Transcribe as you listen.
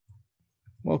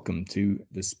Welcome to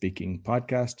the Speaking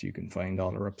Podcast. You can find all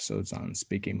our episodes on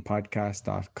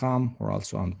speakingpodcast.com. We're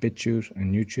also on BitChute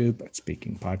and YouTube at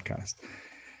Speaking Podcast.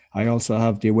 I also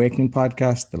have the Awakening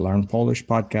Podcast, the Learn Polish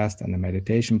Podcast, and the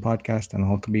Meditation Podcast, and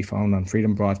all can be found on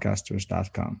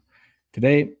freedombroadcasters.com.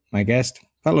 Today, my guest,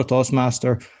 fellow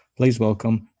Toastmaster, please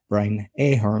welcome Brian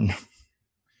Ahearn.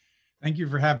 Thank you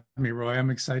for having me, Roy.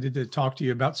 I'm excited to talk to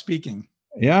you about speaking.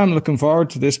 Yeah, I'm looking forward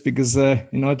to this because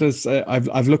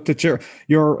I've looked at your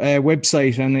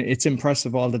website and it's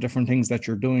impressive, all the different things that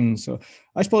you're doing. So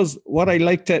I suppose what I'd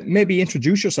like to maybe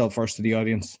introduce yourself first to the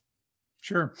audience.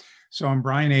 Sure. So I'm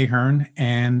Brian Ahearn,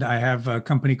 and I have a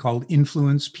company called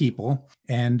Influence People.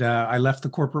 And I left the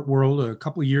corporate world a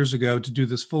couple of years ago to do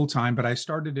this full time, but I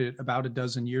started it about a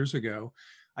dozen years ago.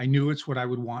 I knew it's what I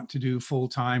would want to do full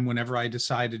time whenever I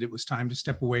decided it was time to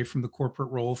step away from the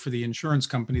corporate role for the insurance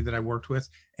company that I worked with.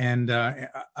 And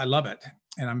I love it.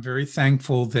 And I'm very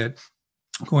thankful that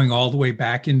going all the way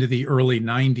back into the early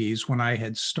 90s, when I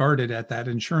had started at that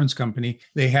insurance company,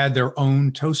 they had their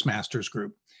own Toastmasters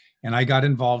group. And I got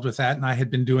involved with that. And I had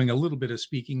been doing a little bit of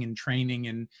speaking and training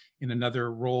in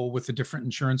another role with a different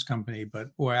insurance company.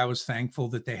 But boy, I was thankful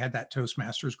that they had that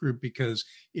Toastmasters group because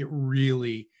it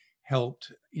really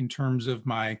helped in terms of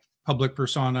my public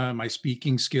persona, my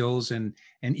speaking skills. And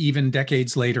even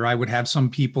decades later, I would have some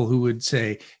people who would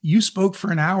say, "You spoke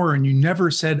for an hour and you never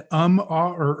said ah,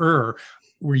 or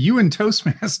Were you in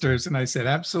Toastmasters?" And I said,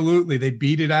 "Absolutely." They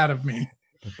beat it out of me.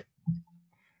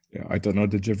 Yeah, I don't know,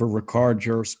 did you ever record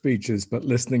your speeches, but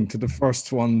listening to the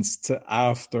first ones to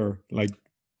after, like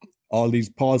all these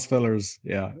pause fillers,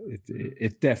 yeah,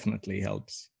 it definitely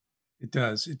helps. It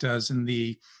does. It does. And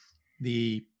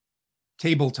the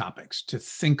table topics, to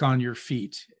think on your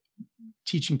feet,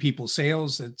 teaching people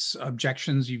sales, it's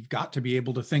objections. You've got to be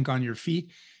able to think on your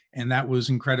feet. And that was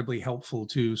incredibly helpful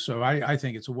too. So I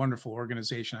think it's a wonderful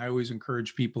organization. I always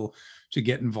encourage people to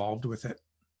get involved with it.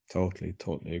 Totally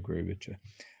agree with you.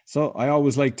 So I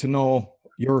always like to know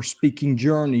your speaking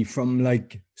journey from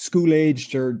like school age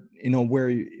to, were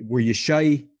you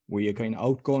shy? Were you kind of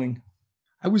outgoing?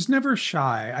 I was never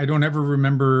shy. I don't ever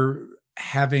remember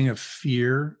having a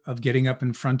fear of getting up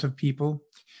in front of people.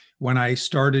 When I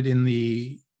started in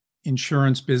the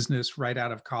insurance business right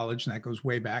out of college, and that goes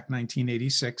way back,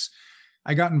 1986,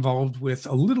 I got involved with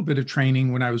a little bit of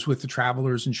training when I was with the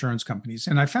Travelers insurance companies,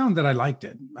 and I found that I liked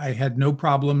it. I had no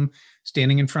problem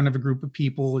standing in front of a group of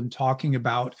people and talking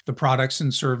about the products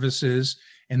and services.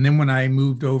 And then when I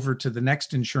moved over to the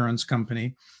next insurance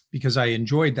company, because I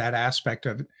enjoyed that aspect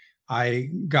of it, I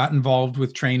got involved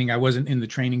with training. I wasn't in the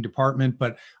training department,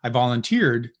 but I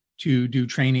volunteered to do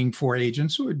training for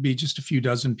agents. So it'd be just a few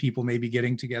dozen people maybe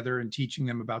getting together and teaching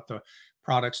them about the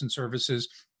products and services.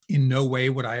 In no way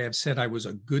would I have said I was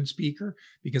a good speaker,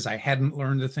 because I hadn't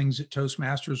learned the things that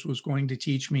Toastmasters was going to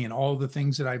teach me and all the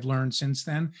things that I've learned since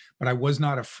then. But I was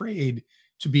not afraid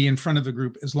to be in front of the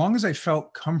group as long as I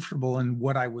felt comfortable in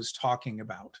what I was talking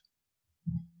about.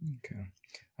 Okay.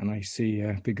 And I see,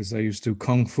 because I used to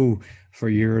Kung Fu for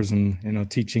years and,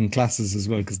 teaching classes as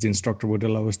well, because the instructor would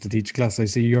allow us to teach class. I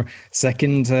see you're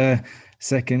second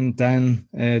Dan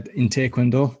in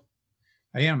Taekwondo.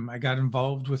 I am. I got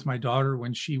involved with my daughter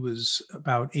when she was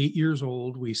about 8 years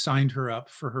old. We signed her up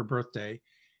for her birthday,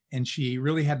 and she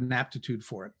really had an aptitude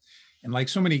for it. And like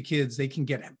so many kids, they can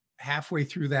get halfway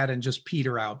through that and just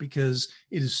peter out because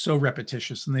it is so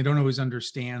repetitious and they don't always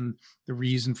understand the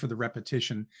reason for the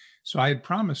repetition. So I had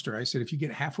promised her, I said, if you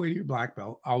get halfway to your black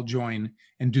belt, I'll join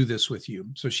and do this with you.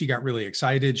 So she got really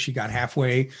excited. She got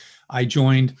halfway. I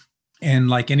joined. And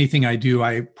like anything I do,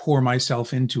 I pour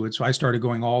myself into it. So I started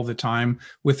going all the time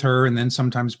with her and then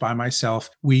sometimes by myself.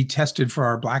 We tested for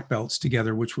our black belts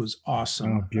together, which was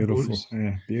awesome. Oh, beautiful.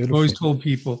 I've always told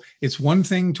people it's one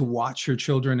thing to watch your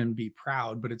children and be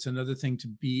proud, but it's another thing to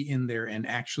be in there and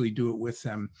actually do it with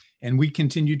them. And we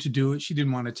continued to do it. She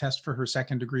didn't want to test for her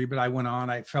second degree, but I went on.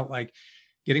 I felt like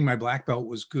getting my black belt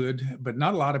was good, but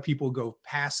not a lot of people go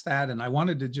past that. And I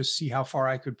wanted to just see how far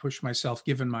I could push myself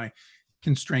given my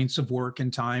constraints of work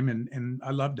and time, and I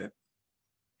loved it.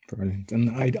 Brilliant. And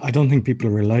I don't think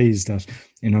people realize that,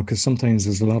 because sometimes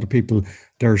there's a lot of people,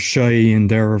 they're shy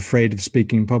and they're afraid of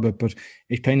speaking in public, but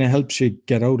it kind of helps you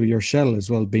get out of your shell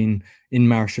as well, being in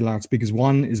martial arts, because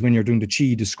one is when you're doing the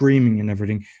chi, the screaming and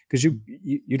everything, because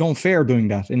you don't fear doing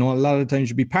that. A lot of times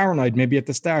you'd be paranoid maybe at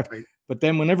the start, right. But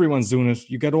then when everyone's doing it,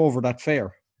 you get over that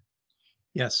fear.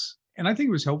 Yes. And I think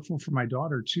it was helpful for my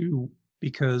daughter too,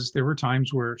 because there were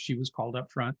times where she was called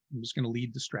up front and was going to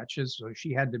lead the stretches. So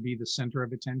she had to be the center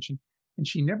of attention. And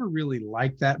she never really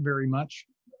liked that very much,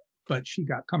 but she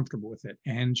got comfortable with it.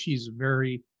 And she's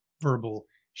very verbal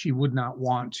She would not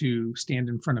want to stand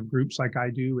in front of groups like I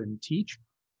do and teach,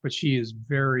 but she is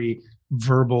very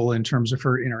verbal in terms of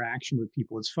her interaction with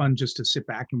people. It's fun just to sit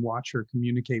back and watch her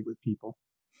communicate with people.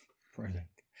 Brilliant.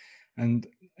 And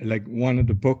like one of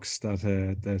the books that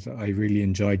I really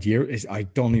enjoyed is, I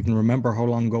don't even remember how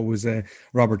long ago, was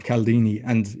Robert Cialdini.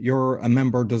 And you're a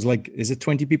member. Does, like, is it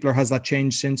 20 people, or has that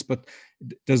changed since? But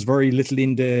there's very little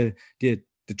in the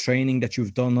training that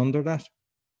you've done under that.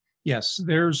 Yes,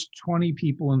 there's 20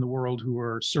 people in the world who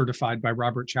are certified by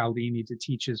Robert Cialdini to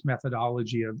teach his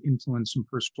methodology of influence and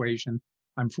persuasion.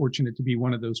 I'm fortunate to be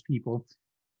one of those people.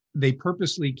 They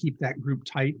purposely keep that group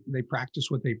tight. They practice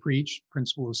what they preach,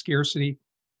 principle of scarcity.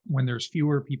 When there's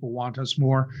fewer, people want us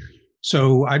more.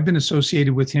 So I've been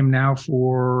associated with him now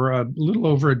for a little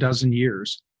over a dozen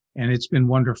years, and it's been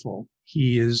wonderful.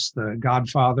 He is the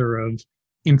godfather of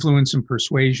influence and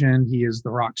persuasion. He is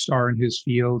the rock star in his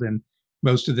field. And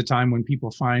most of the time when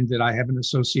people find that I have an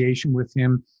association with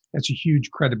him, that's a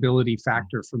huge credibility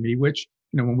factor for me, which,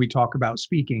 when we talk about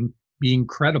speaking, being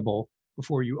credible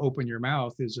before you open your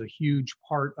mouth is a huge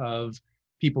part of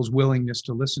people's willingness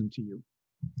to listen to you.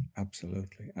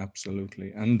 Absolutely.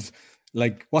 Absolutely. And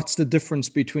like, what's the difference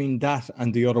between that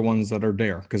and the other ones that are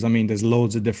there? Because I mean, there's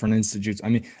loads of different institutes. I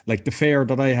mean, like the fear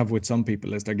that I have with some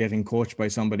people is they're getting coached by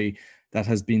somebody that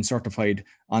has been certified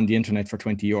on the internet for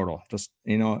 €20, just,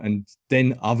 and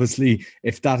then obviously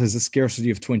if that is a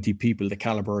scarcity of 20 people, the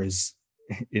caliber is,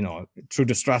 through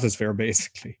the stratosphere,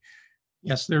 basically.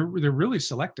 Yes, they're really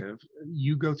selective.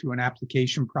 You go through an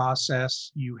application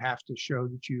process. You have to show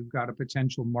that you've got a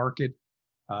potential market.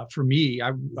 For me,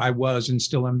 I was and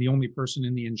still am the only person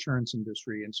in the insurance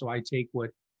industry. And so I take what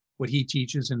he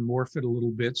teaches and morph it a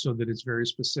little bit so that it's very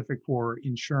specific for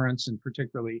insurance, and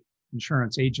particularly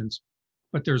insurance agents.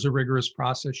 But there's a rigorous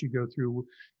process you go through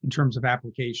in terms of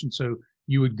application. So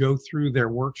you would go through their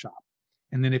workshop.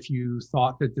 And then if you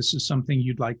thought that this is something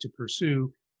you'd like to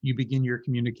pursue, you begin your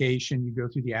communication, you go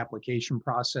through the application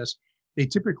process. They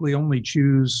typically only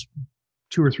choose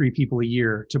 2 or 3 people a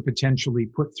year to potentially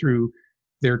put through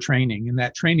their training. And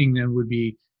that training then would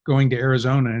be going to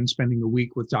Arizona and spending a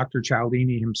week with Dr.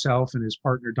 Cialdini himself and his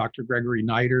partner, Dr. Gregory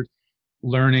Neidert,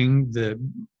 learning the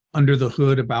under the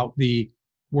hood about the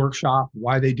workshop,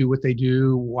 why they do what they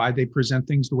do, why they present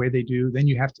things the way they do. Then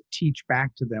you have to teach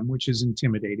back to them, which is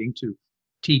intimidating, to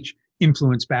teach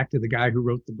influence back to the guy who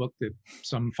wrote the book that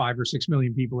some 5 or 6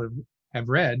 million people have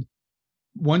read.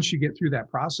 Once you get through that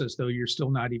process, though, you're still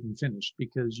not even finished,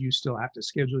 because you still have to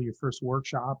schedule your first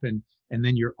workshop and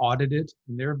then you're audited.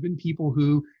 And there have been people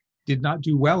who did not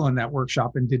do well on that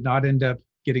workshop and did not end up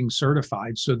getting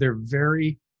certified. So they're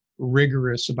very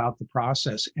rigorous about the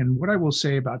process. And what I will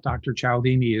say about Dr.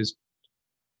 Cialdini is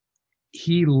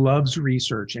he loves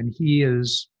research, and he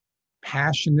is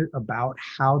passionate about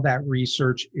how that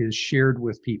research is shared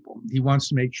with people. He wants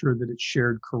to make sure that it's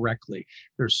shared correctly.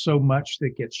 There's so much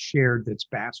that gets shared that's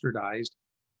bastardized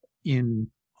in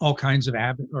all kinds of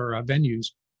venues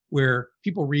where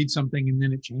people read something and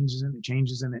then it changes and it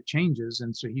changes and it changes.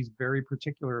 And so he's very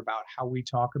particular about how we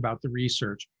talk about the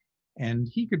research. And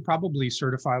he could probably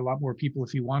certify a lot more people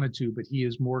if he wanted to, but he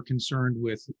is more concerned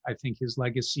with, I think, his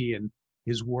legacy and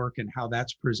his work and how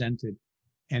that's presented.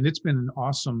 And it's been an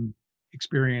awesome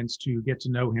experience to get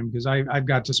to know him, because I've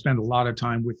got to spend a lot of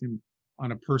time with him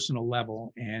on a personal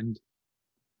level. And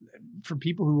for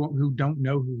people who don't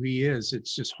know who he is,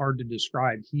 it's just hard to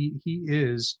describe. He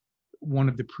is one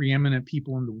of the preeminent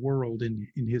people in the world in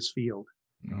his field.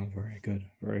 Oh, very good,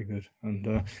 very good.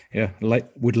 And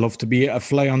would love to be a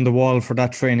fly on the wall for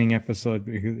that training episode,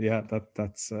 because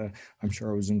that's I'm sure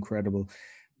it was incredible.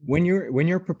 When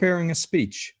you're preparing a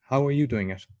speech, how are you doing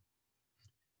it?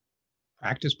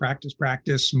 Practice,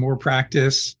 more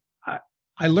practice.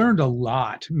 I learned a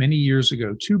lot many years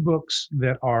ago. 2 books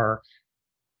that are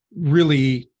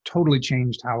really totally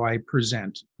changed how I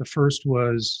present. The first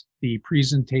was The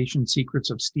Presentation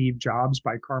Secrets of Steve Jobs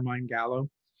by Carmine Gallo.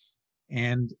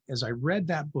 And as I read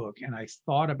that book and I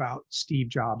thought about Steve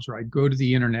Jobs, or I'd go to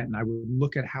the internet and I would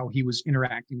look at how he was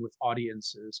interacting with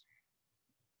audiences,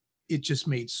 it just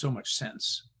made so much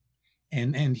sense.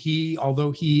 And he,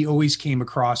 although he always came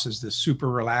across as this super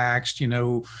relaxed,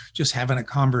 just having a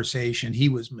conversation, he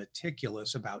was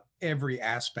meticulous about every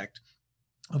aspect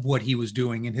of what he was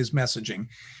doing in his messaging.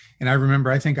 And I remember,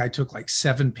 I think I took like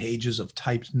 7 pages of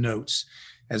typed notes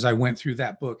as I went through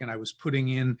that book, and I was putting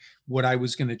in what I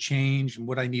was going to change and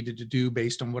what I needed to do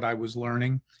based on what I was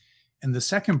learning. And the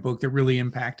second book that really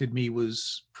impacted me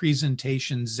was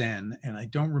Presentation Zen. And I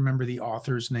don't remember the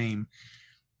author's name,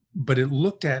 but it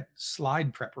looked at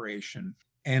slide preparation.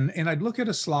 And I'd look at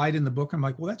a slide in the book. I'm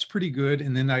like, well, that's pretty good.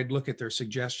 And then I'd look at their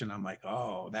suggestion. I'm like,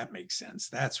 oh, that makes sense.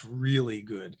 That's really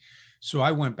good. So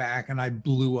I went back and I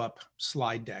blew up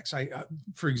slide decks.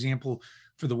 For example,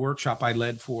 for the workshop I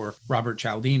led for Robert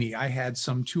Cialdini, I had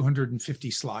some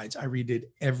 250 slides. I redid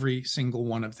every single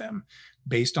one of them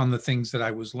based on the things that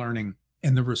I was learning.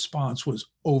 And the response was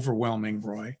overwhelming,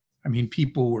 Roy. I mean,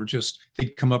 people were just,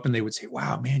 they'd come up and they would say,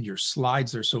 wow, man, your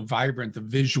slides, they're so vibrant. The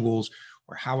visuals,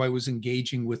 or how I was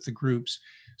engaging with the groups.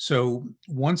 So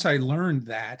once I learned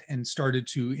that and started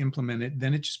to implement it,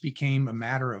 then it just became a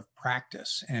matter of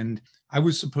practice. And I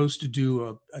was supposed to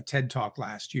do a TED talk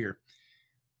last year.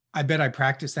 I bet I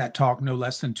practiced that talk no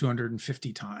less than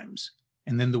 250 times.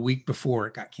 And then the week before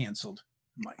it got canceled.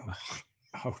 I'm like,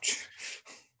 ouch.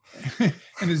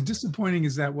 And as disappointing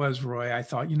as that was, Roy, I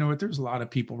thought, you know what, there's a lot of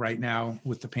people right now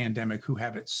with the pandemic who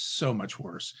have it so much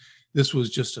worse. This was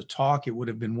just a talk. It would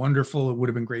have been wonderful. It would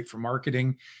have been great for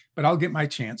marketing, but I'll get my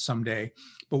chance someday.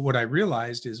 But what I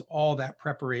realized is all that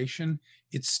preparation,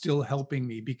 it's still helping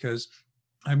me, because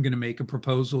I'm going to make a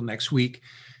proposal next week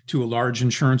to a large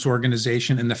insurance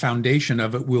organization, and the foundation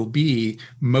of it will be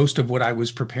most of what I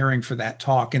was preparing for that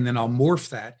talk. And then I'll morph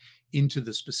that into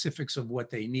the specifics of what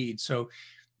they need. So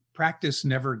practice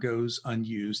never goes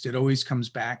unused. It always comes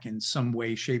back in some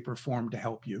way, shape, or form to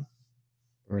help you.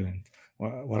 Brilliant.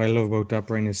 What I love about that,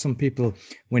 Brian, is some people,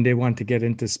 when they want to get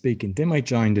into speaking, they might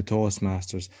join the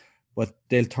Toastmasters, but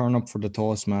they'll turn up for the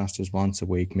Toastmasters once a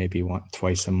week, maybe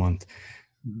twice a month.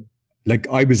 Mm-hmm. Like,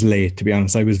 I was late, to be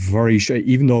honest. I was very shy,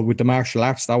 even though with the martial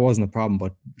arts, that wasn't a problem,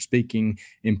 but speaking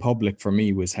in public for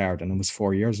me was hard. And it was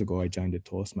 4 years ago I joined the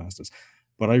Toastmasters.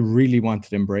 But I really wanted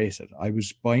to embrace it. I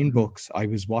was buying books. I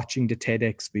was watching the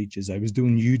TEDx speeches. I was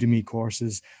doing Udemy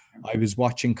courses. I was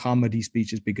watching comedy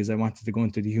speeches because I wanted to go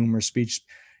into the humor speech.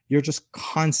 You're just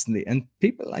constantly, and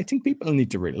people, I think people need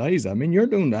to realize, I mean, you're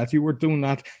doing that. You were doing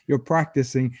that. You're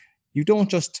practicing. You don't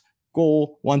just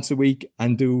go once a week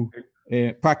and do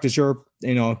practice your,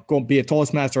 go be a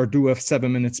Toastmaster or do a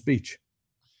 7-minute speech.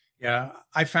 Yeah,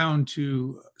 I found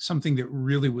too something that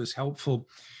really was helpful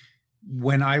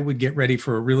when I would get ready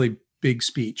for a really big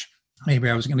speech. Maybe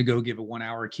I was going to go give a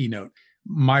 1-hour keynote.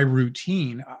 My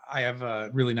routine, I have a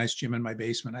really nice gym in my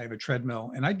basement. I have a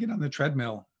treadmill, and I'd get on the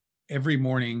treadmill every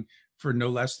morning for no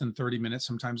less than 30 minutes,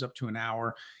 sometimes up to an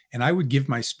hour. And I would give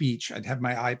my speech. I'd have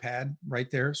my iPad right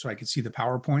there so I could see the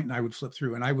PowerPoint, and I would flip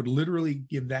through, and I would literally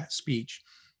give that speech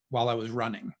while I was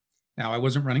running. Now, I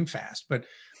wasn't running fast, but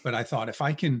I thought, if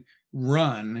I can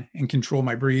run and control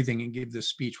my breathing and give this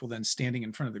speech, well, then standing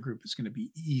in front of the group is going to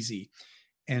be easy.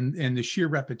 And the sheer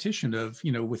repetition of,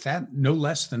 with that no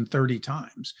less than 30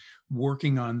 times,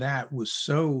 working on that was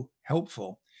so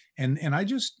helpful. And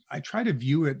I try to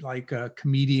view it like a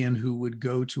comedian who would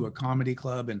go to a comedy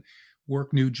club and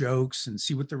work new jokes and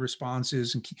see what the response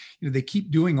is. And they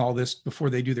keep doing all this before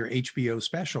they do their HBO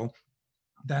special.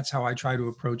 That's how I try to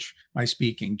approach my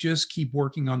speaking. Just keep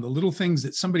working on the little things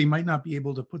that somebody might not be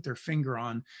able to put their finger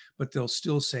on, but they'll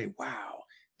still say, wow,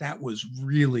 that was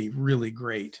really, really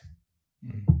great.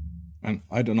 And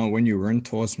I don't know, when you were in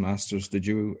Toastmasters, did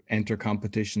you enter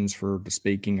competitions for the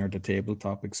speaking or the table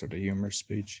topics or the humor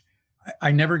speech?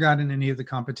 I never got in any of the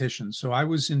competitions. So I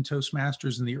was in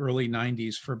Toastmasters in the early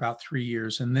 90s for about 3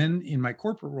 years. And then in my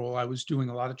corporate role, I was doing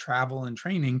a lot of travel and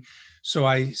training. So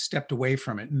I stepped away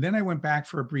from it. And then I went back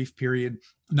for a brief period,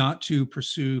 not to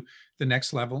pursue the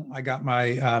next level. I got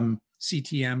my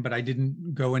CTM, but I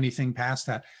didn't go anything past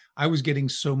that. I was getting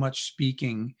so much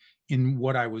speaking in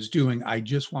what I was doing. I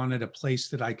just wanted a place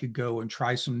that I could go and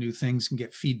try some new things and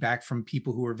get feedback from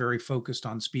people who are very focused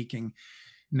on speaking.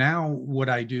 Now, what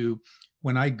I do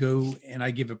when I go and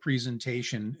I give a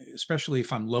presentation, especially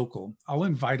if I'm local, I'll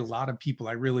invite a lot of people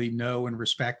I really know and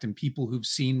respect, and people who've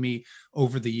seen me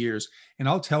over the years. And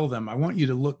I'll tell them, I want you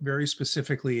to look very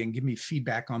specifically and give me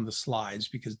feedback on the slides,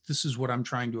 because this is what I'm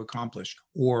trying to accomplish.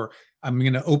 Or I'm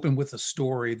going to open with a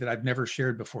story that I've never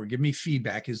shared before. Give me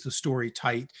feedback. Is the story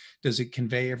tight? Does it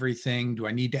convey everything? Do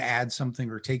I need to add something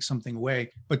or take something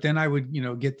away? But then I would,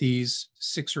 get these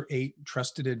 6 or 8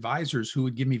 trusted advisors who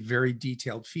would give me very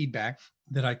detailed feedback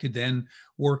that I could then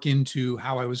work into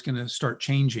how I was going to start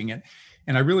changing it.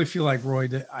 And I really feel like, Roy,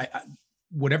 that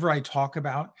whatever I talk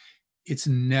about, it's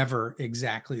never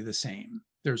exactly the same.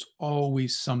 There's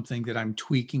always something that I'm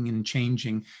tweaking and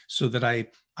changing, so that I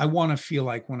want to feel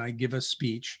like when I give a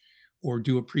speech or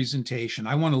do a presentation,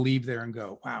 I want to leave there and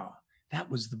go, wow, that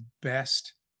was the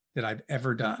best that I've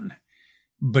ever done.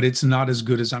 But it's not as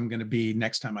good as I'm going to be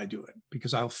next time I do it,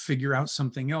 because I'll figure out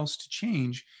something else to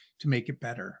change to make it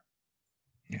better.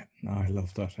 Yeah, no, I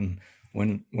love that. And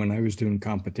when I was doing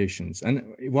competitions.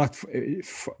 And what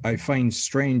I find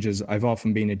strange is I've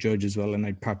often been a judge as well, and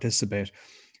I'd participate.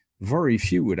 Very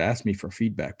few would ask me for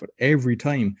feedback, but every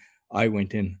time I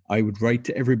went in, I would write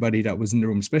to everybody that was in the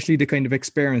room, especially the kind of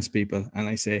experienced people, and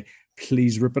I say,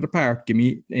 please rip it apart. Give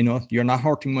me, you're not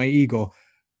hurting my ego.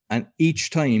 And each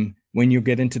time when you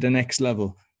get into the next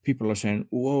level, people are saying,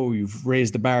 whoa, you've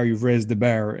raised the bar, you've raised the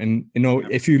bar. And,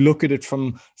 if you look at it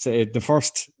from, say, the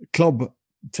first club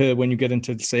to when you get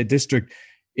into, say, district,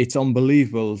 it's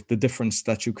unbelievable the difference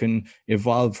that you can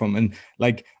evolve from. And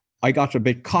like, I got a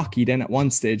bit cocky then at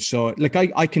one stage. So like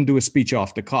I can do a speech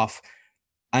off the cuff.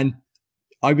 And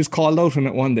I was called out on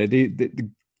it one day.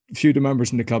 The few of the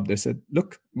members in the club, they said,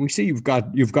 look, we see you've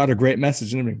got a great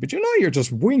message and everything, but you're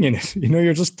just winging it.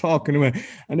 You're just talking away.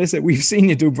 And they said, we've seen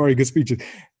you do very good speeches.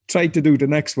 Try to do the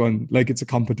next one like it's a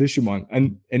competition one.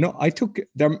 And, I took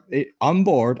them on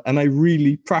board and I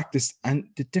really practiced, and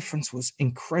the difference was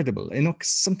incredible. 'Cause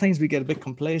sometimes we get a bit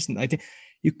complacent. I think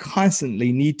you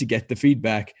constantly need to get the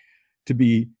feedback to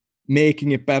be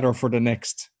making it better for the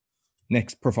next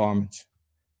performance.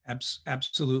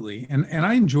 Absolutely. And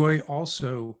I enjoy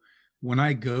also when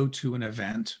I go to an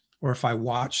event or if I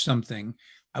watch something,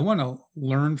 I want to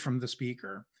learn from the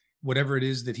speaker, whatever it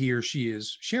is that he or she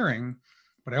is sharing,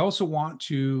 but I also want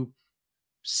to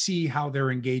see how they're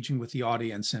engaging with the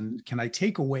audience. And can I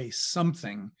take away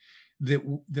something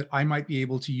that I might be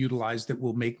able to utilize that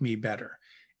will make me better?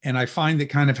 And I find that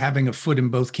kind of having a foot in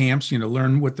both camps,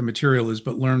 learn what the material is,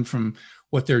 but learn from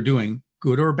what they're doing,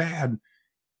 good or bad,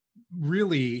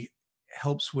 really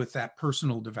helps with that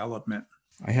personal development.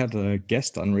 I had a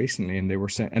guest on recently and they were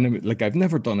saying, and like, I've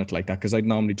never done it like that because I'd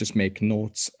normally just make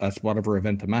notes at whatever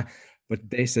event I'm at, but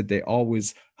they said they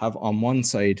always have on one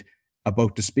side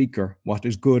about the speaker, what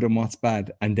is good and what's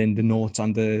bad, and then the notes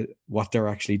on what they're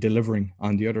actually delivering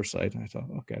on the other side. I thought,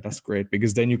 okay, that's great,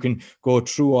 because then you can go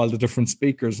through all the different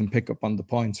speakers and pick up on the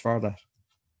points for that.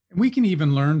 We can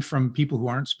even learn from people who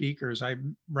aren't speakers.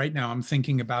 Right now I'm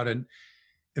thinking about an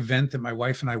event that my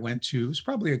wife and I went to. It was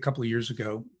probably a couple of years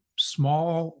ago,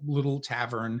 small little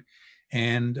tavern,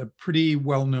 and a pretty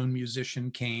well-known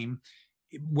musician came,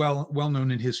 well-known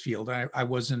in his field. I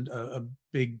wasn't a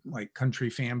big like country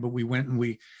fan, but we went and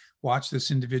we watched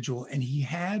this individual, and he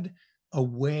had a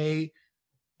way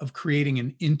of creating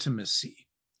an intimacy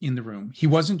in the room. He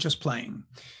wasn't just playing,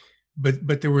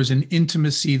 but there was an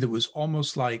intimacy that was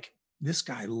almost like, this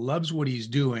guy loves what he's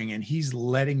doing and he's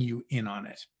letting you in on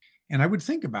it. And I would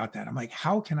think about that. I'm like,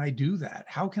 how can I do that?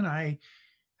 How can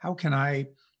I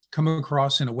come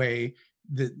across in a way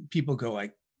that people go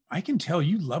like, I can tell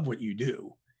you love what you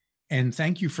do. And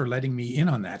thank you for letting me in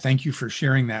on that. Thank you for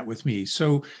sharing that with me.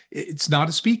 So it's not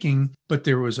a speaking, but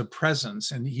there was a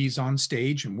presence, and he's on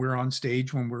stage and we're on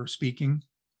stage when we're speaking.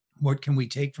 What can we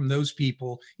take from those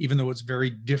people, even though it's very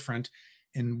different,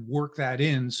 and work that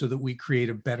in so that we create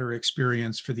a better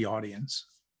experience for the audience?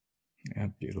 Yeah,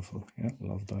 beautiful. Yeah,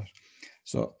 love that.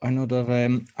 So I know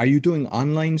that, are you doing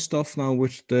online stuff now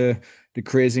with the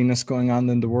craziness going on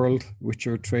in the world with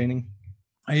your training?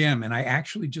 I am. And I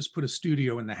actually just put a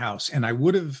studio in the house, and I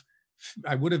would have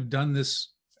done this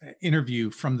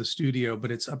interview from the studio,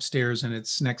 but it's upstairs and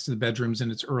it's next to the bedrooms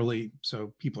and it's early,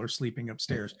 so people are sleeping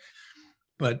upstairs.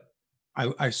 But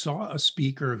I saw a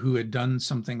speaker who had done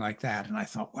something like that, and I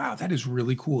thought, wow, that is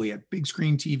really cool. He had big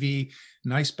screen TV,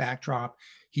 nice backdrop.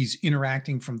 He's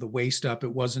interacting from the waist up.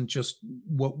 It wasn't just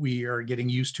what we are getting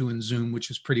used to in Zoom, which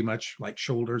is pretty much like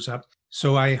shoulders up.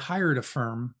 So I hired a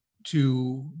firm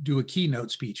to do a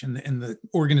keynote speech, and the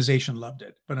organization loved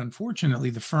it. But unfortunately,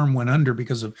 the firm went under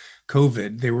because of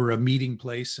COVID. They were a meeting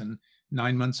place, and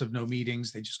 9 months of no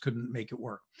meetings, they just couldn't make it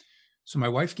work. So my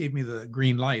wife gave me the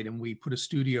green light, and we put a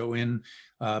studio in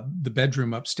the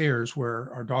bedroom upstairs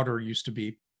where our daughter used to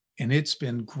be. And it's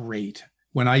been great.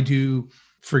 When I do,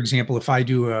 for example, if I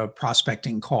do a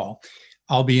prospecting call,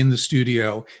 I'll be in the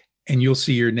studio and you'll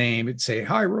see your name. It'd say,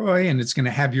 hi, Roy. And it's going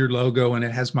to have your logo, and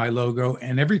it has my logo.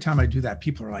 And every time I do that,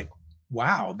 people are like,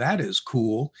 wow, that is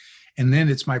cool. And then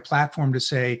it's my platform to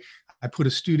say, I put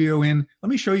a studio in. Let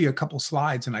me show you a couple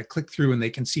slides. And I click through and they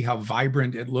can see how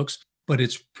vibrant it looks. But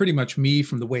it's pretty much me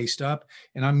from the waist up,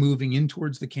 and I'm moving in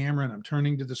towards the camera and I'm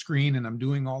turning to the screen and I'm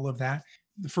doing all of that.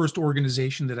 The first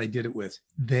organization that I did it with,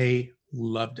 they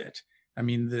loved it. I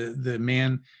mean, the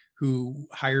man who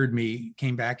hired me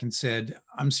came back and said,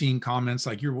 I'm seeing comments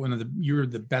like you're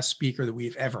the best speaker that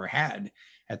we've ever had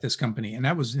at this company. And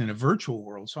that was in a virtual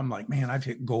world. So I'm like, man, I've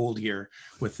hit gold here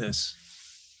with this.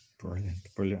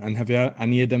 Brilliant. And have you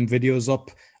any of them videos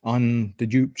up on the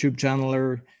YouTube channel?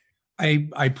 Or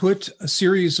I put a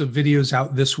series of videos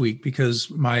out this week because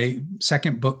my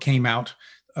second book came out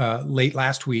late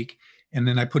last week. And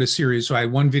then I put a series. So I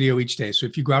had one video each day. So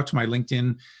if you go out to my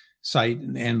LinkedIn site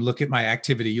and look at my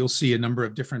activity, you'll see a number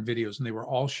of different videos, and they were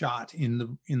all shot in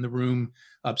the room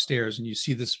upstairs. And you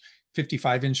see this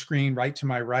 55-inch screen right to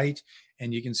my right,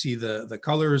 and you can see the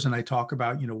colors. And I talk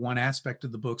about, one aspect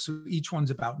of the book. So each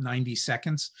one's about 90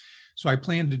 seconds. So I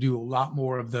plan to do a lot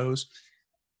more of those.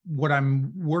 What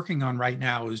I'm working on right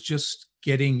now is just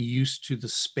getting used to the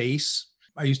space.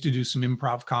 I used to do some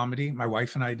improv comedy. My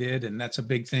wife and I did, and that's a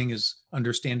big thing, is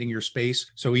understanding your space.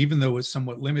 So even though it's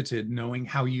somewhat limited, knowing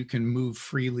how you can move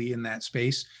freely in that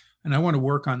space. And I want to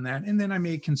work on that. And then I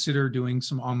may consider doing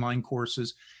some online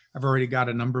courses. I've already got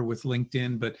a number with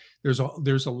LinkedIn, but there's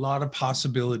a lot of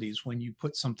possibilities when you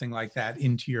put something like that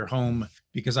into your home,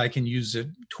 because I can use it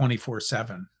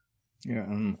 24/7. Yeah,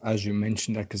 as you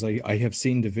mentioned that, because I have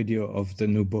seen the video of the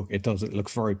new book. It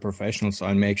looks very professional. So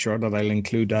I'll make sure that I'll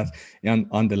include that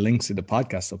on the links of the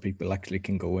podcast, so people actually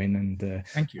can go in and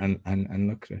Thank you. and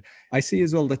look at it. I see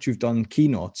as well that you've done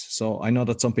keynotes. So I know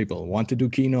that some people want to do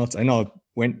keynotes. I know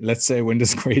when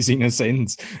this craziness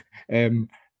ends,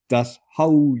 that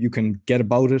how you can get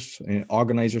about it,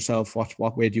 organize yourself.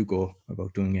 What way do you go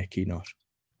about doing a keynote?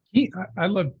 I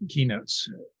love keynotes.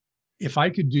 If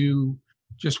I could do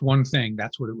just one thing,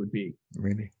 that's what it would be.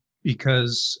 Really?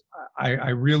 Because I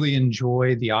really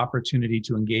enjoy the opportunity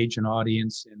to engage an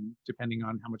audience, and depending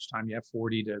on how much time you have,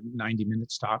 40 to 90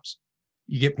 minutes tops,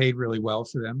 you get paid really well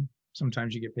for them.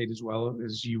 Sometimes you get paid as well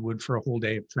as you would for a whole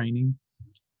day of training,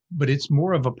 but it's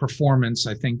more of a performance,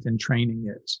 I think, than training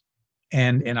is.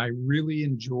 And I really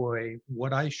enjoy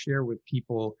what I share with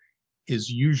people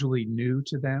is usually new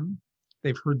to them.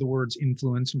 They've heard the words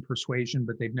influence and persuasion,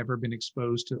 but they've never been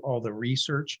exposed to all the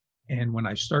research. And when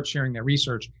I start sharing that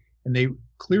research and they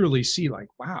clearly see, like,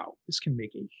 wow, this can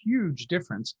make a huge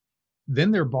difference,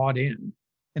 then they're bought in.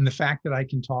 And the fact that I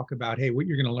can talk about, hey, what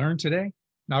you're going to learn today,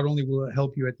 not only will it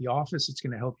help you at the office, it's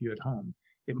going to help you at home.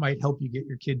 It might help you get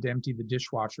your kid to empty the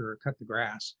dishwasher or cut the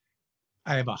grass.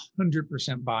 I have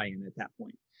 100% buy-in at that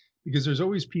point, because there's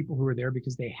always people who are there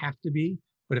because they have to be.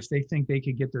 But if they think they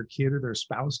could get their kid or their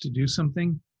spouse to do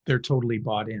something, they're totally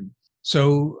bought in.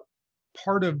 So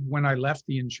part of when I left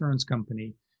the insurance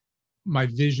company, my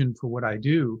vision for what I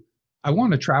do, I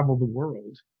want to travel the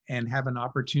world and have an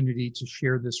opportunity to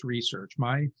share this research.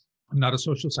 I'm not a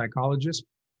social psychologist,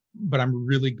 but I'm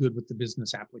really good with the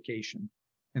business application.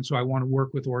 And so I want to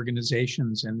work with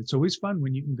organizations. And it's always fun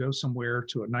when you can go somewhere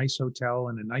to a nice hotel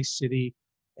in a nice city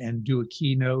and do a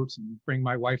keynote and bring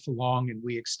my wife along, and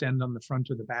we extend on the front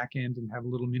or the back end and have a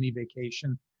little mini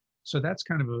vacation. So that's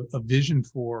kind of a vision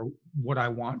for what I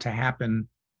want to happen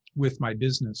with my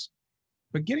business.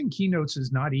 But getting keynotes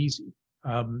is not easy.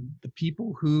 The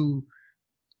people who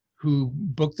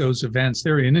book those events,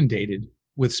 they're inundated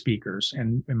with speakers.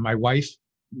 And my wife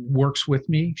works with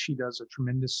me. She does a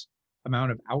tremendous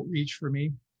amount of outreach for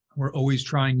me. We're always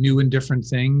trying new and different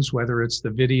things, whether it's the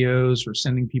videos or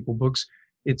sending people books.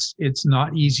 It's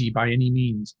not easy by any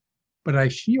means, but I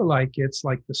feel like it's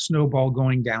like the snowball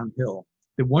going downhill,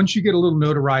 that once you get a little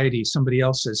notoriety, somebody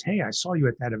else says, hey, I saw you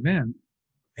at that event,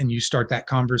 and you start that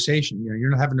conversation.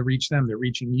 You're not having to reach them, they're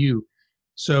reaching you.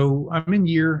 So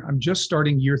I'm just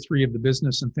starting year 3 of the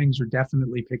business, and things are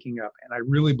definitely picking up. And I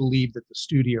really believe that the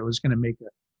studio is going to make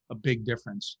a big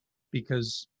difference,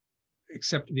 because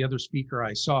except for the other speaker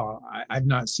I saw, I've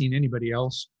not seen anybody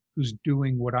else who's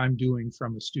doing what I'm doing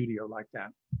from a studio like that.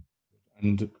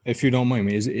 And if you don't mind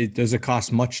me, does it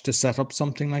cost much to set up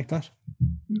something like that?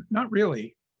 Not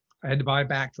really. I had to buy a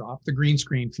backdrop. The green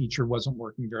screen feature wasn't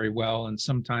working very well, and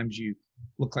sometimes you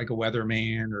look like a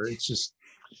weatherman, or it's just...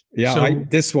 Yeah, so,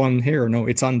 this one here, no,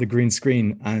 it's on the green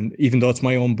screen, and even though it's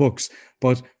my own books,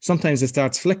 but sometimes it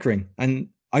starts flickering, and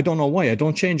I don't know why. I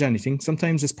don't change anything.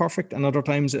 Sometimes it's perfect, and other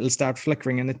times it'll start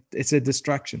flickering, and it's a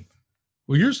distraction.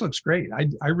 Well, yours looks great.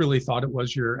 I really thought it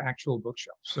was your actual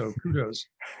bookshelf, so kudos.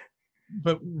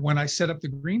 But when I set up the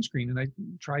green screen and I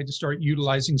tried to start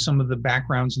utilizing some of the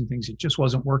backgrounds and things, it just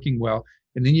wasn't working well.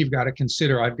 And then you've got to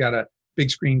consider, I've got a big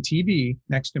screen TV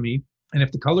next to me, and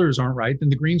if the colors aren't right, then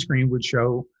the green screen would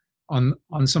show on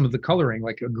some of the coloring,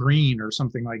 like a green or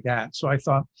something like that. So I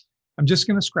thought, I'm just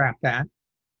going to scrap that.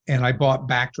 And I bought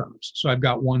backdrops. So I've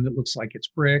got one that looks like it's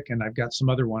brick, and I've got some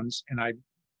other ones, and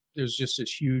there's just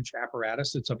this huge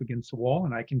apparatus that's up against the wall,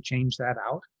 and I can change that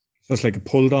out. So it's like a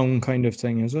pull down kind of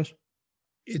thing, is it?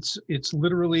 It's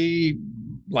literally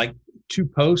like 2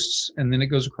 posts, and then it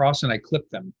goes across, and I clip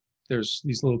them. There's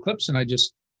these little clips, and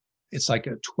it's like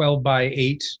a 12 by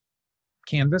 8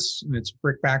 canvas, and it's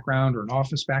brick background or an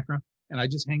office background, and I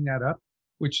just hang that up,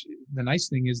 which the nice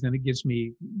thing is then it gives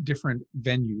me different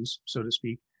venues, so to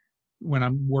speak. when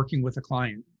I'm working with a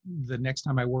client. The next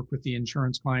time I work with the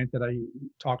insurance client that I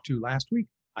talked to last week,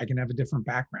 I can have a different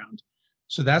background.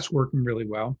 So that's working really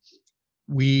well.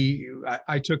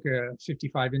 I took a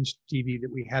 55-inch TV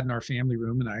that we had in our family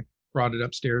room and I brought it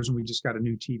upstairs, and we just got a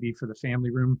new TV for the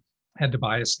family room. Had to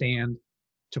buy a stand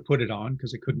to put it on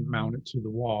because I couldn't mount it to the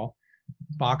wall.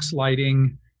 Box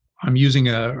lighting. I'm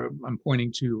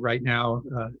pointing to right now,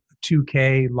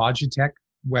 2K Logitech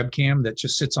webcam that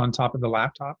just sits on top of the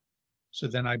laptop. So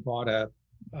then I bought a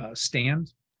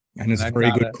stand. And it's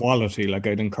very good quality. Like,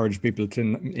 I'd encourage people to,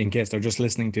 in case they're just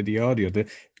listening to the audio,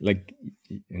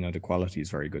 the quality is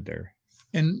very good there.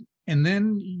 And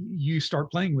then you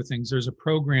start playing with things. There's a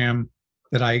program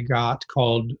that I got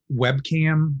called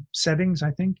Webcam Settings,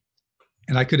 I think.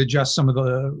 And I could adjust some of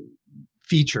the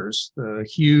features, the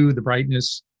hue, the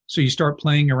brightness. So you start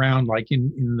playing around, like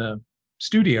in the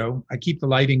studio. I keep the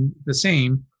lighting the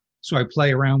same. So I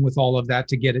play around with all of that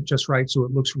to get it just right so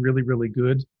it looks really, really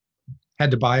good.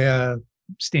 Had to buy a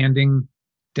standing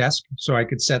desk so I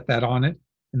could set that on it.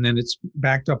 And then it's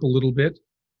backed up a little bit.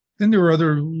 Then there were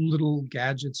other little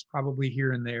gadgets probably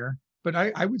here and there. But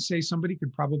I would say somebody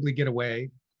could probably get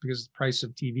away, because the price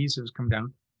of TVs has come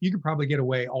down. You could probably get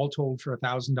away all told for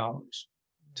 $1,000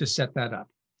 to set that up.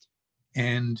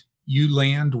 And you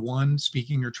land one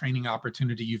speaking or training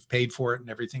opportunity, you've paid for it, and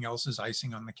everything else is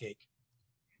icing on the cake.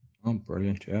 Oh,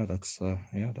 brilliant. Yeah, that's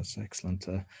excellent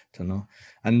to know.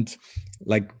 And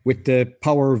like, with the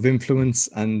power of influence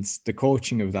and the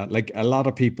coaching of that, like, a lot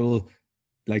of people,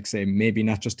 like, say, maybe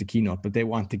not just the keynote, but they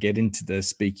want to get into the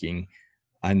speaking.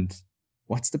 And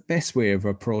what's the best way of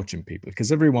approaching people?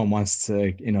 Because everyone wants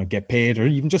to, get paid, or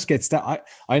even just get started.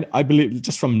 I believe,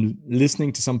 just from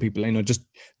listening to some people, just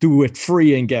do it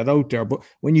free and get out there. But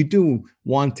when you do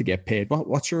want to get paid,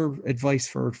 what's your advice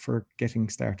for getting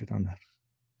started on that?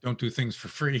 Don't do things for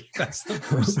free. That's the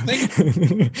first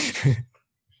thing.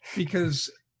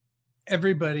 Because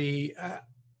everybody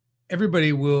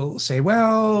will say,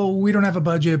 well, we don't have a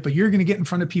budget, but you're going to get in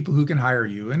front of people who can hire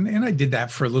you. And I did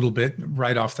that for a little bit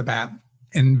right off the bat.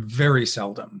 And very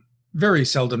seldom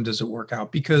does it work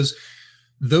out, because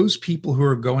those people who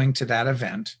are going to that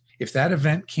event, if that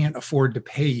event can't afford to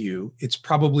pay you, it's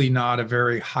probably not a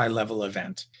very high level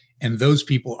event. And those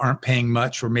people aren't paying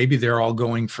much, or maybe they're all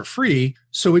going for free.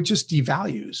 So it just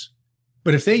devalues.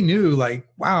 But if they knew, like,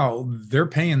 wow, they're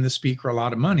paying the speaker a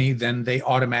lot of money, then they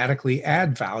automatically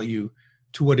add value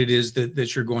to what it is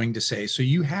that you're going to say. So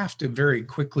you have to very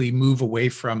quickly move away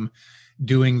from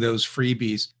doing those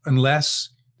freebies unless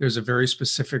there's a very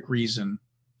specific reason.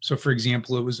 So, for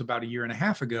example, it was about 1.5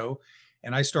 years ago,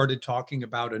 and I started talking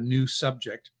about a new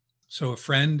subject. So a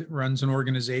friend runs an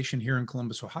organization here in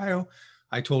Columbus, Ohio.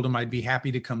 I told him I'd be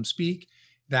happy to come speak.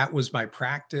 That was my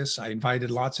practice. I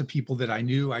invited lots of people that I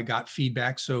knew. I got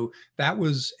feedback. So that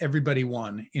was, everybody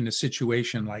won in a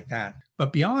situation like that.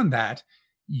 But beyond that,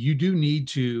 you do need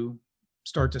to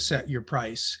start to set your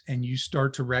price, and you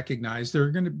start to recognize there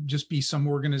are going to just be some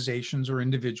organizations or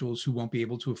individuals who won't be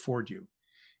able to afford you.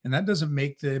 And that doesn't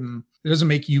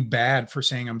make you bad for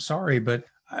saying, I'm sorry, but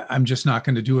I'm just not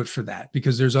going to do it for that,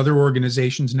 because there's other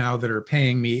organizations now that are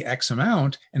paying me X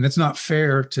amount, and it's not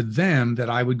fair to them that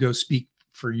I would go speak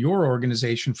for your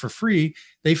organization for free.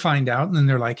 They find out, and then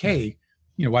they're like, hey,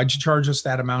 why'd you charge us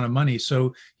that amount of money?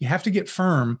 So you have to get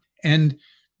firm, and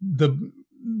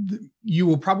you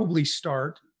will probably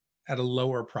start at a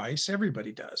lower price.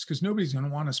 Everybody does, because nobody's going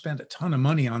to want to spend a ton of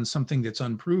money on something that's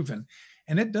unproven.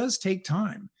 And it does take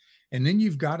time. And then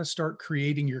you've got to start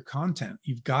creating your content.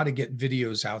 You've got to get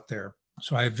videos out there.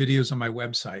 So I have videos on my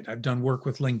website. I've done work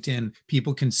with LinkedIn.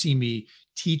 People can see me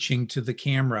teaching to the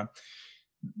camera.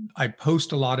 I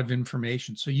post a lot of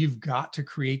information. So you've got to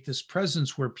create this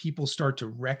presence where people start to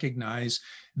recognize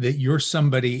that you're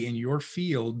somebody in your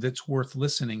field that's worth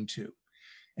listening to.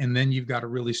 And then you've got to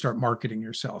really start marketing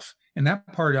yourself. And that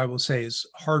part, I will say, is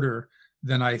harder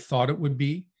than I thought it would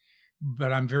be.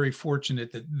 But I'm very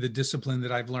fortunate that the discipline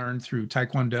that I've learned through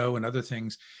Taekwondo and other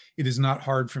things, it is not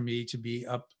hard for me to be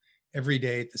up every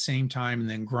day at the same time and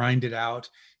then grind it out,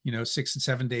 6 and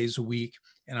 7 days a week.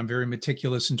 And I'm very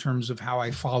meticulous in terms of how I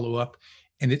follow up,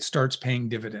 and it starts paying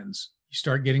dividends. You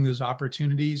start getting those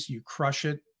opportunities, you crush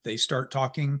it, they start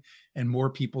talking, and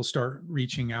more people start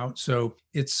reaching out. So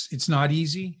it's not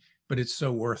easy, but it's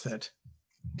so worth it.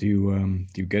 Do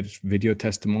you get video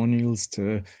testimonials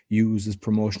to use as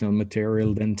promotional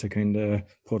material then to kind of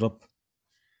put up?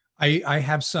 I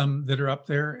have some that are up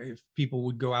there. If people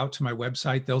would go out to my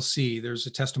website, they'll see there's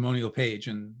a testimonial page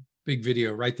and big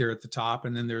video right there at the top.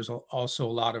 And then there's also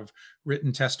a lot of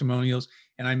written testimonials.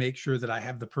 And I make sure that I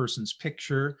have the person's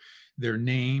picture, their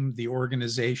name, the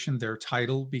organization, their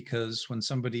title, because when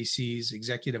somebody sees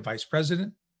executive vice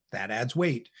president, that adds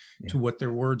weight to what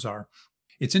their words are.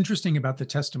 It's interesting about the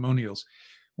testimonials.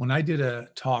 When I did a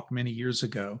talk many years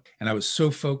ago, and I was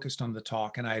so focused on the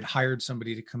talk, and I had hired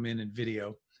somebody to come in and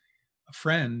video, a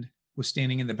friend was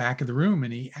standing in the back of the room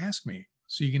and he asked me,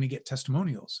 "So you're going to get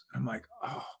testimonials?" I'm like,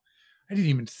 "Oh, I didn't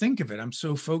even think of it. I'm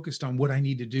so focused on what I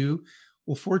need to do."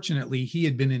 Well, fortunately, he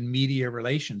had been in media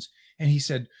relations, and he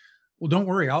said, "Well, don't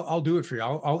worry, I'll do it for you.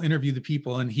 I'll interview the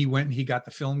people." And he went and he got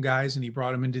the film guys and he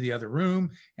brought them into the other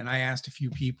room. And I asked a few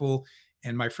people,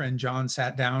 and my friend John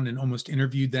sat down and almost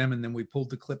interviewed them. And then we pulled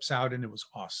the clips out, and it was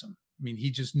awesome. I mean,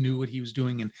 he just knew what he was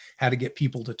doing and how to get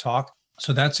people to talk.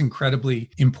 So that's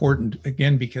incredibly important,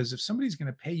 again, because if somebody's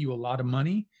going to pay you a lot of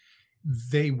money,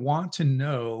 they want to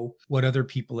know what other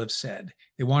people have said.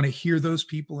 They want to hear those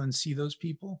people and see those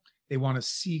people. They want to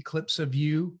see clips of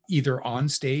you either on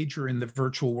stage or in the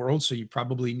virtual world. So you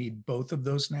probably need both of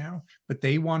those now, but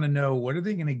they want to know, what are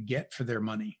they going to get for their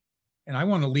money? And I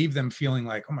want to leave them feeling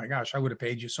like, "Oh my gosh, I would have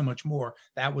paid you so much more.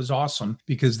 That was awesome,"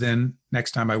 because then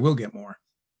next time I will get more.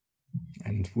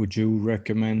 And would you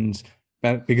recommend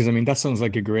that? Because I mean, that sounds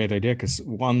like a great idea. Because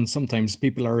one, sometimes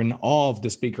people are in awe of the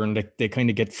speaker and they kind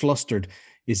of get flustered.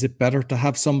 Is it better to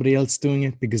have somebody else doing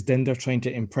it, because then they're trying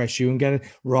to impress you and get it,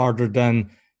 rather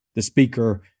than the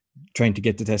speaker trying to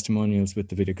get the testimonials with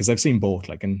the video? Because I've seen both.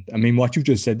 Like, and I mean, what you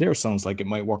just said there sounds like it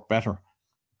might work better.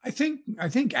 I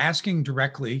think asking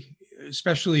directly,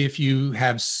 especially if you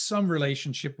have some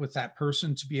relationship with that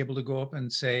person, to be able to go up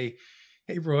and say,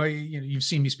 "Hey, Roy, you've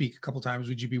seen me speak a couple of times.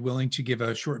 Would you be willing to give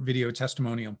a short video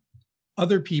testimonial?"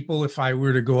 Other people, if I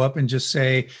were to go up and just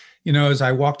say, "As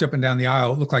I walked up and down the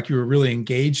aisle, it looked like you were really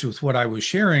engaged with what I was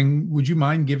sharing. Would you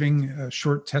mind giving a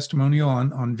short testimonial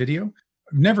on video?"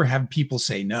 I've never had people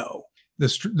say no.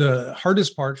 The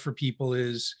hardest part for people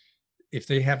is, if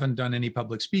they haven't done any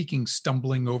public speaking,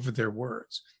 stumbling over their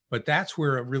words. But that's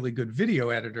where a really good video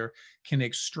editor can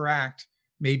extract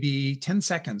maybe 10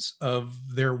 seconds of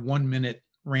their 1 minute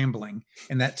rambling.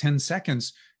 And that 10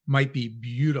 seconds might be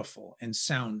beautiful and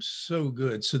sound so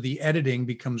good. So the editing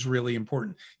becomes really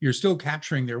important. You're still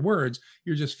capturing their words.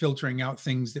 You're just filtering out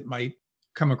things that might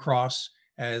come across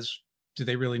as, do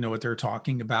they really know what they're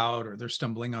talking about, or they're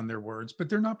stumbling on their words, but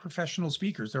they're not professional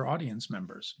speakers. They're audience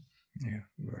members. Yeah,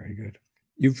 very good.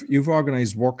 You've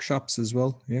organized workshops as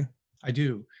well, yeah? I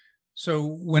do. So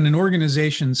when an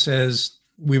organization says,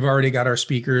 "We've already got our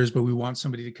speakers, but we want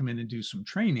somebody to come in and do some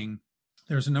training,"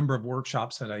 there's a number of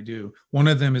workshops that I do. One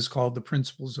of them is called The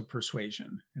Principles of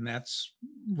Persuasion, and that's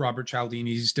Robert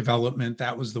Cialdini's development.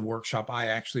 That was the workshop I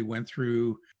actually went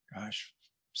through,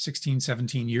 16,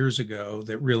 17 years ago,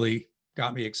 that really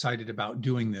got me excited about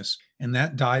doing this. And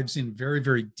that dives in very,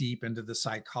 very deep into the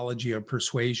psychology of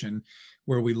persuasion,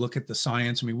 where we look at the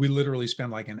science. I mean, we literally spend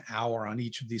like an hour on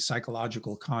each of these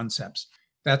psychological concepts.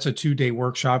 That's a 2-day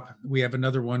workshop. We have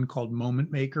another one called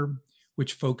Moment Maker,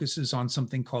 which focuses on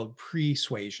something called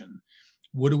persuasion.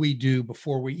 What do we do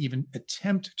before we even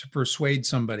attempt to persuade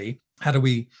somebody? How do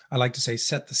we, I like to say,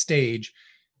 set the stage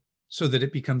so that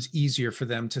it becomes easier for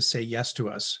them to say yes to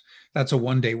us? That's a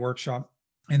 1-day workshop.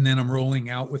 And then I'm rolling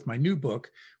out with my new book,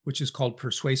 which is called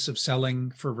Persuasive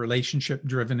Selling for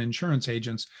Relationship-Driven Insurance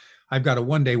Agents. I've got a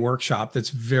 1-day workshop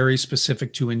that's very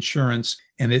specific to insurance,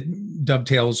 and it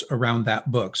dovetails around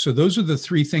that book. So those are the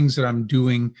 3 things that I'm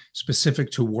doing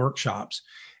specific to workshops.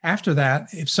 After that,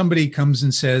 if somebody comes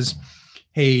and says,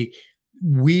 "Hey,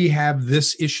 we have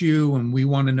this issue and we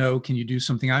want to know, can you do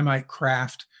something?" I might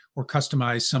craft or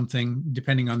customize something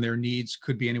depending on their needs.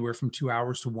 Could be anywhere from 2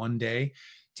 hours to 1 day,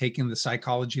 taking the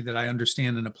psychology that I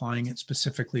understand and applying it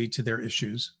specifically to their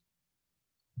issues.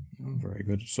 Oh, very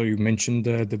good. So you mentioned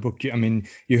the book. I mean,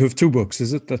 you have 2 books,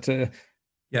 is it?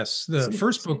 Yes. The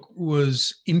first book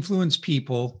was Influence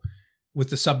People, with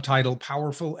the subtitle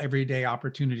Powerful Everyday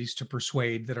Opportunities to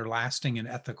Persuade That Are Lasting and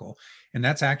Ethical. And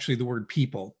that's actually the word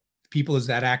people. People is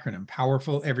that acronym,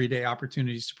 Powerful Everyday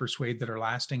Opportunities to Persuade That Are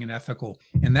Lasting and Ethical.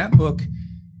 And that book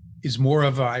is more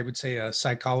of a, I would say, a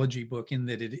psychology book, in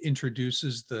that it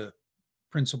introduces the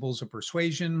principles of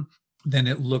persuasion. Then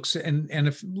it looks and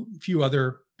a few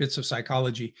other bits of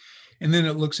psychology. And then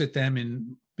it looks at them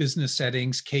in business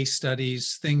settings, case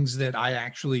studies, things that I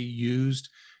actually used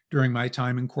during my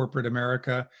time in corporate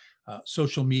America,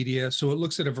 social media. So it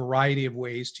looks at a variety of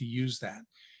ways to use that.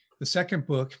 The second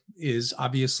book is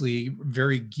obviously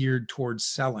very geared towards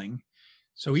selling.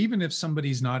 So even if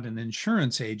somebody's not an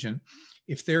insurance agent,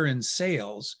 if they're in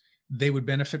sales, they would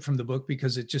benefit from the book,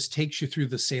 because it just takes you through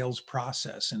the sales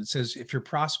process. And it says, if you're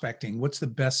prospecting, what's the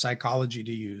best psychology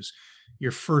to use?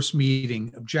 Your first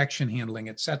meeting, objection handling,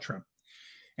 etc.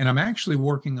 And I'm actually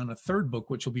working on a third book,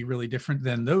 which will be really different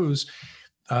than those.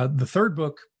 The third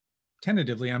book,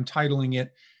 tentatively, I'm titling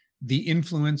it The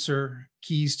Influencer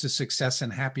Keys to Success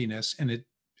and Happiness. And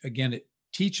it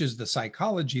teaches the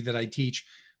psychology that I teach,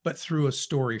 but through a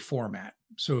story format.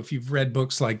 So if you've read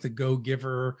books like The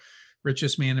Go-Giver,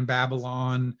 Richest Man in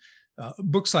Babylon,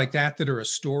 books like that are a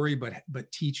story,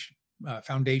 but teach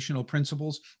foundational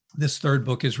principles, this third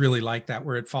book is really like that,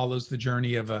 where it follows the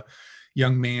journey of a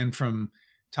young man from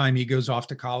time he goes off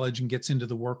to college and gets into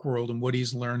the work world and what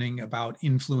he's learning about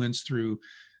influence through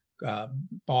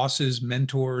bosses,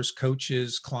 mentors,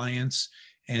 coaches, clients.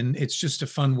 And it's just a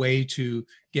fun way to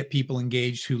get people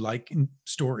engaged who like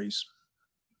stories.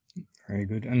 Very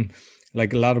good. And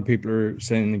like a lot of people are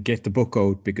saying, get the book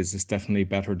out because it's definitely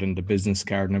better than the business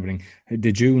card and everything.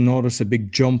 Did you notice a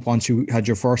big jump once you had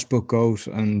your first book out?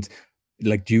 And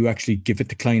like, do you actually give it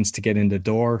to clients to get in the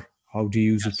door? How do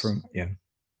you use it from? Yeah.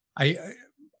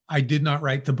 I did not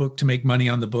write the book to make money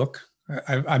on the book.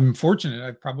 I'm fortunate.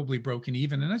 I've probably broken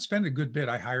even, and I spent a good bit.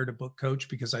 I hired a book coach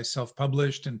because I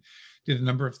self-published and did a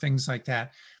number of things like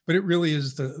that. But it really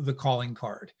is the calling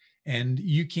card. And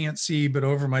you can't see, but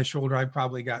over my shoulder, I've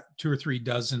probably got 2 or 3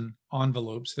 dozen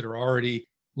envelopes that are already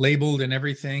labeled and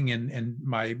everything. And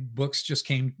my books just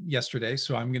came yesterday.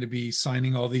 So I'm going to be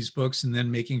signing all these books and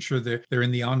then making sure they're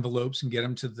in the envelopes and get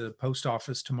them to the post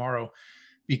office tomorrow,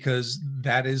 because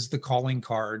that is the calling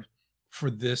card for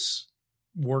this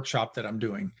workshop that I'm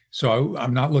doing. So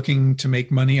I'm not looking to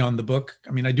make money on the book.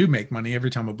 I mean, I do make money every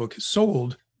time a book is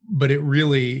sold, but it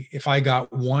really, if I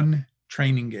got one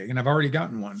training gig, and I've already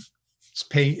gotten one,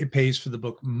 it pays for the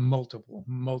book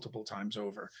multiple times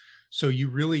over. So you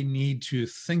really need to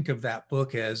think of that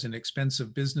book as an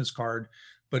expensive business card.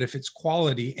 But if it's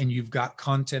quality and you've got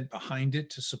content behind it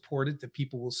to support it, that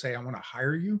people will say, I want to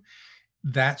hire you,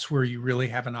 that's where you really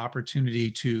have an opportunity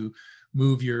to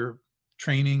move your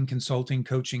training, consulting,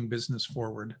 coaching business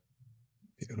forward.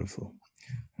 Beautiful.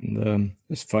 And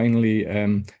just finally,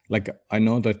 like I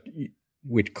know that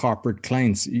with corporate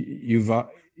clients, you've got,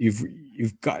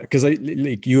 because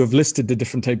you have listed the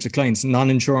different types of clients,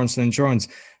 non-insurance and insurance,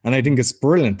 and I think it's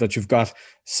brilliant that you've got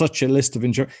such a list of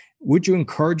insurance. Would you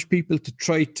encourage people to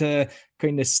try to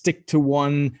kind of stick to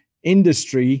one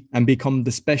industry and become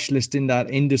the specialist in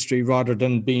that industry rather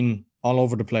than being all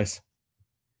over the place?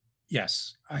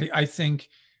 Yes, I think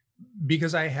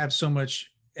because I have so much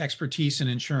expertise in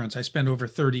insurance, I spent over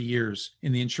 30 years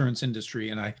in the insurance industry,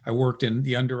 and I worked in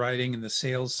the underwriting and the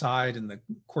sales side and the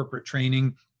corporate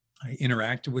training. I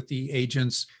interacted with the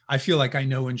agents. I feel like I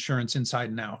know insurance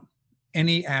inside and out.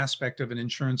 Any aspect of an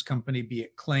insurance company, be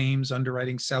it claims,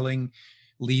 underwriting, selling,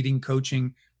 leading,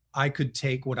 coaching, I could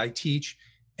take what I teach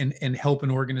and help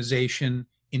an organization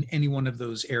in any one of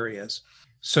those areas.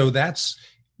 So that's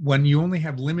when you only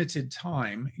have limited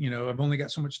time. I've only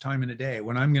got so much time in a day.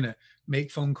 When I'm going to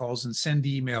make phone calls and send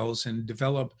emails and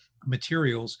develop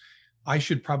materials, I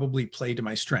should probably play to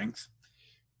my strength.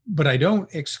 But I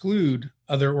don't exclude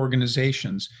other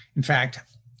organizations. In fact,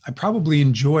 I probably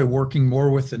enjoy working more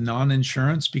with the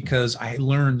non-insurance because I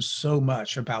learn so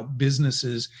much about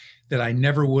businesses that I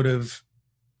never would have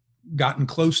gotten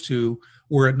close to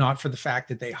were it not for the fact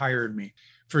that they hired me.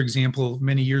 For example,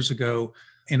 many years ago,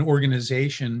 an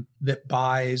organization that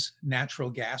buys natural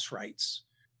gas rights,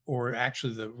 or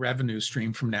actually the revenue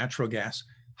stream from natural gas,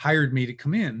 hired me to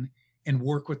come in and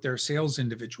work with their sales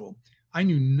individual. I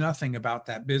knew nothing about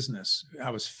that business. I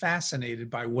was fascinated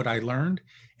by what I learned.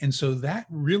 And so that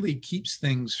really keeps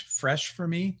things fresh for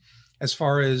me as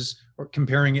far as, or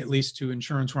comparing at least to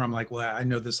insurance, where I'm like, well, I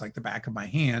know this like the back of my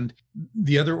hand.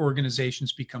 The other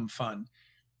organizations become fun.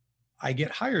 I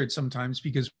get hired sometimes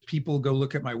because people go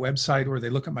look at my website or they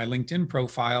look at my LinkedIn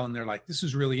profile and they're like, this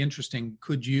is really interesting.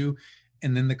 Could you?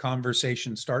 And then the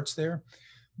conversation starts there.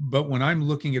 But when I'm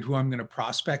looking at who I'm going to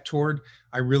prospect toward,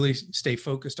 I really stay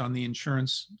focused on the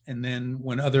insurance. And then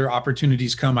when other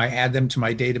opportunities come, I add them to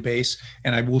my database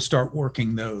and I will start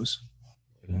working those.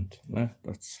 Brilliant. Yeah,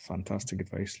 that's fantastic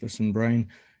advice. Listen, Brian,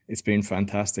 it's been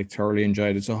fantastic. Thoroughly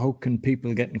enjoyed it. So how can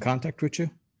people get in contact with you?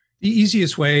 The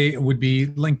easiest way would be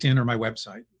LinkedIn or my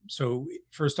website. So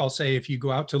first I'll say, if you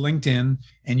go out to LinkedIn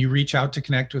and you reach out to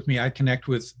connect with me, I connect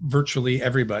with virtually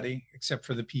everybody, except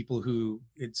for the people who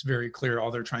it's very clear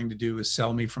all they're trying to do is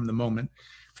sell me from the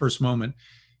first moment.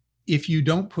 If you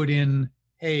don't put in,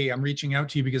 hey, I'm reaching out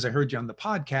to you because I heard you on the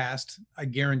podcast, I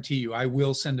guarantee you I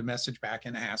will send a message back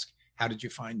and ask, how did you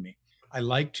find me? I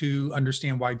like to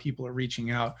understand why people are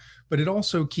reaching out, but it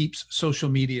also keeps social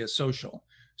media social.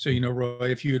 So, Roy,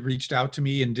 if you had reached out to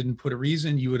me and didn't put a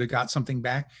reason, you would have got something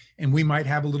back, and we might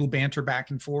have a little banter back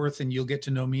and forth, and you'll get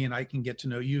to know me and I can get to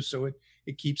know you. So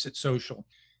it keeps it social.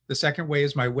 The second way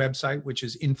is my website, which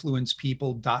is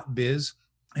influencepeople.biz.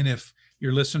 And if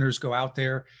your listeners go out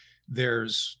there,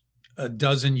 there's a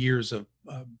dozen years of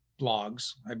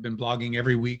blogs. I've been blogging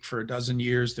every week for a dozen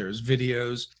years. There's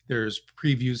videos, there's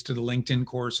previews to the LinkedIn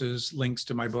courses, links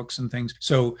to my books and things.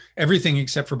 So everything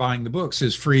except for buying the books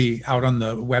is free out on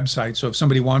the website. So if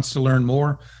somebody wants to learn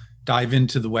more, dive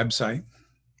into the website.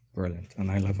 Brilliant. And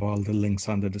I'll have all the links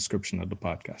on the description of the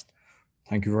podcast.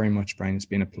 Thank you very much, Brian. It's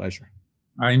been a pleasure.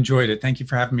 I enjoyed it. Thank you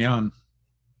for having me on.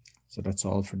 So that's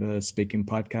all for the Speaking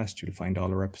Podcast. You'll find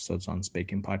all our episodes on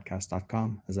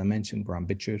speakingpodcast.com. As I mentioned, we're on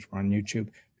BitChute, we're on YouTube.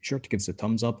 Be sure to give us a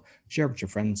thumbs up, share with your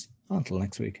friends. Until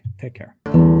next week, take care.